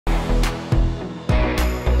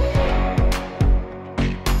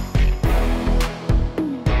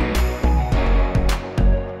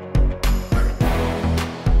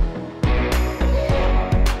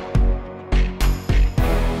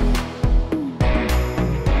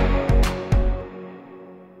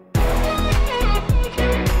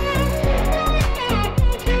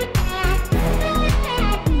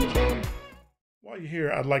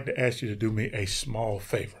I'd like to ask you to do me a small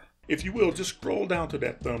favor. If you will, just scroll down to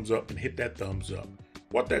that thumbs up and hit that thumbs up.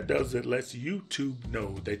 What that does is it lets YouTube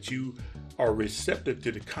know that you are receptive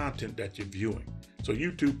to the content that you're viewing. So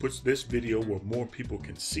YouTube puts this video where more people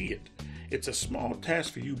can see it. It's a small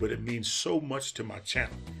task for you, but it means so much to my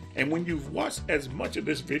channel. And when you've watched as much of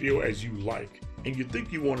this video as you like, and you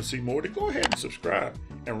think you want to see more, then go ahead and subscribe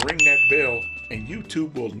and ring that bell, and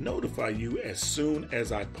YouTube will notify you as soon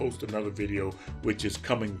as I post another video, which is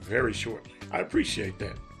coming very shortly. I appreciate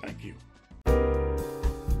that. Thank you.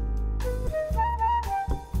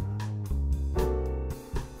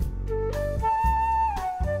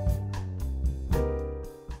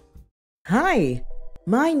 Hi,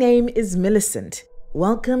 my name is Millicent.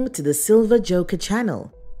 Welcome to the Silver Joker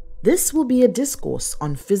channel. This will be a discourse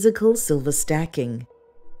on physical silver stacking.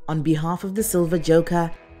 On behalf of the Silver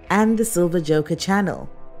Joker and the Silver Joker channel,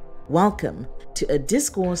 welcome to a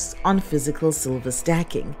discourse on physical silver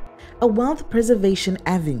stacking, a wealth preservation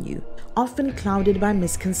avenue often clouded by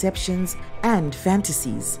misconceptions and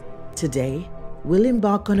fantasies. Today, we'll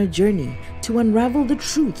embark on a journey to unravel the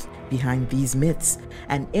truth behind these myths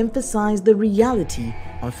and emphasize the reality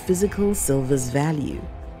of physical silver's value.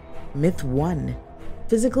 Myth 1.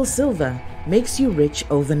 Physical silver makes you rich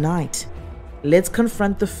overnight. Let's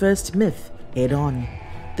confront the first myth head on.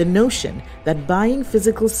 The notion that buying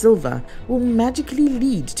physical silver will magically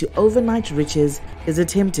lead to overnight riches is a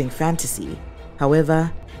tempting fantasy.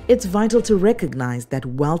 However, it's vital to recognize that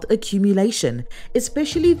wealth accumulation,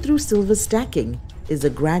 especially through silver stacking, is a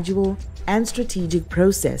gradual and strategic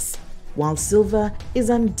process. While silver is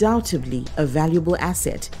undoubtedly a valuable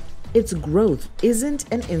asset, its growth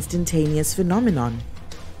isn't an instantaneous phenomenon.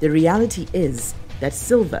 The reality is that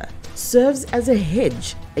silver serves as a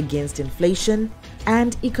hedge against inflation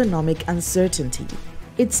and economic uncertainty.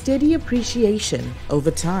 Its steady appreciation over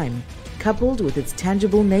time, coupled with its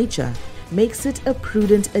tangible nature, makes it a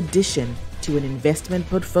prudent addition to an investment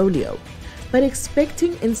portfolio. But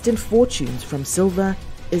expecting instant fortunes from silver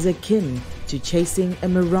is akin to chasing a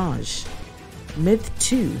mirage. Myth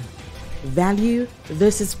 2. Value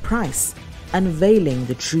versus price, unveiling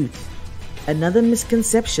the truth. Another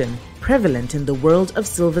misconception prevalent in the world of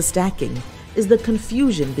silver stacking is the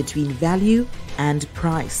confusion between value and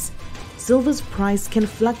price. Silver's price can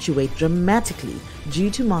fluctuate dramatically due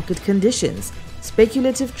to market conditions,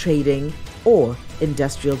 speculative trading, or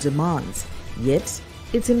industrial demands. Yet,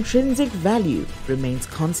 its intrinsic value remains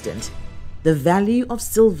constant. The value of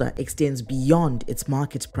silver extends beyond its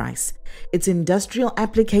market price. Its industrial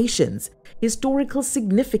applications, historical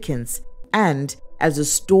significance, and as a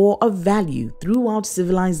store of value throughout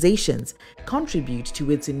civilizations contribute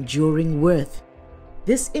to its enduring worth.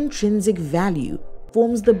 This intrinsic value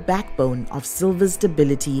forms the backbone of silver's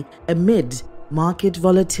stability amid market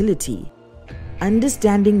volatility.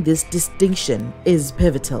 Understanding this distinction is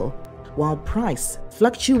pivotal. While price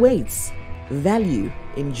fluctuates, value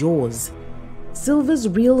endures. Silver's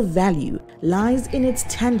real value lies in its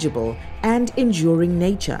tangible and enduring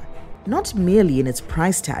nature, not merely in its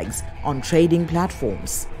price tags on trading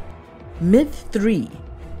platforms. Myth 3.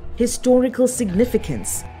 Historical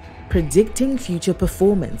significance, predicting future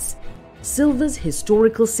performance. Silver's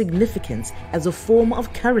historical significance as a form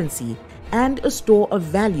of currency and a store of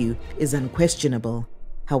value is unquestionable.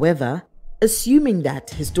 However, assuming that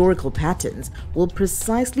historical patterns will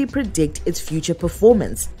precisely predict its future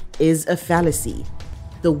performance is a fallacy.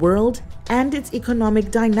 The world and its economic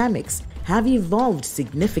dynamics have evolved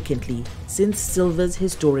significantly since silver's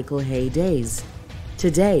historical heydays.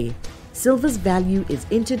 Today, silver's value is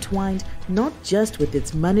intertwined not just with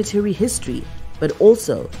its monetary history, but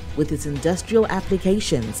also with its industrial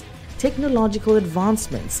applications, technological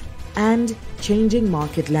advancements, and changing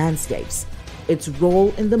market landscapes. Its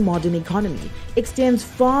role in the modern economy extends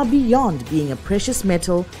far beyond being a precious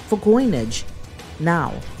metal for coinage.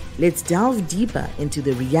 Now, let's delve deeper into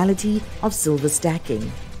the reality of silver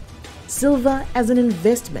stacking. Silver as an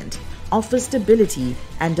investment offers stability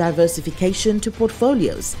and diversification to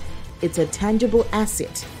portfolios. It's a tangible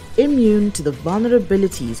asset, immune to the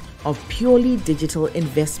vulnerabilities of purely digital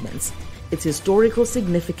investments. Its historical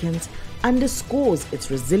significance underscores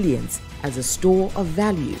its resilience as a store of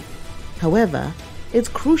value. However, it's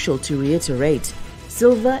crucial to reiterate,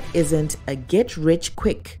 silver isn't a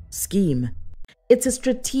get-rich-quick scheme. It's a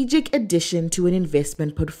strategic addition to an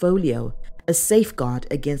investment portfolio, a safeguard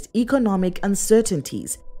against economic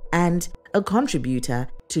uncertainties, and a contributor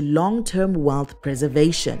to long-term wealth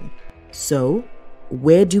preservation. So,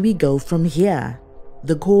 where do we go from here?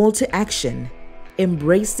 The call to action: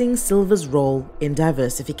 embracing silver's role in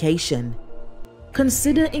diversification.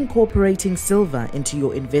 Consider incorporating silver into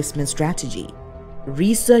your investment strategy.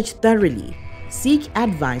 Research thoroughly, seek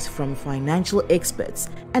advice from financial experts,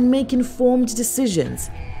 and make informed decisions.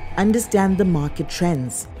 Understand the market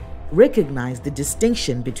trends, recognize the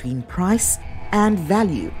distinction between price and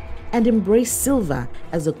value, and embrace silver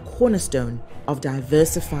as a cornerstone of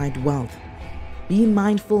diversified wealth. Be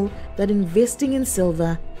mindful that investing in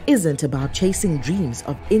silver isn't about chasing dreams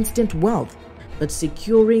of instant wealth, but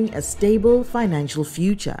securing a stable financial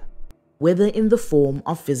future, whether in the form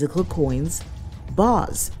of physical coins,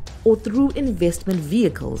 bars, or through investment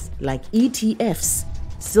vehicles like ETFs.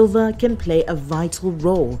 Silver can play a vital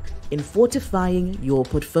role in fortifying your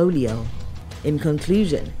portfolio. In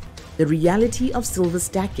conclusion, the reality of silver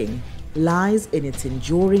stacking lies in its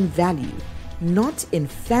enduring value, not in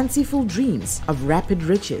fanciful dreams of rapid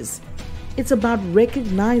riches. It's about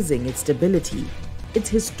recognizing its stability, its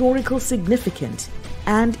historical significance,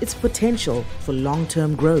 and its potential for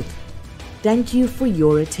long-term growth. Thank you for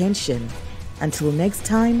your attention. Until next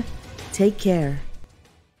time, take care.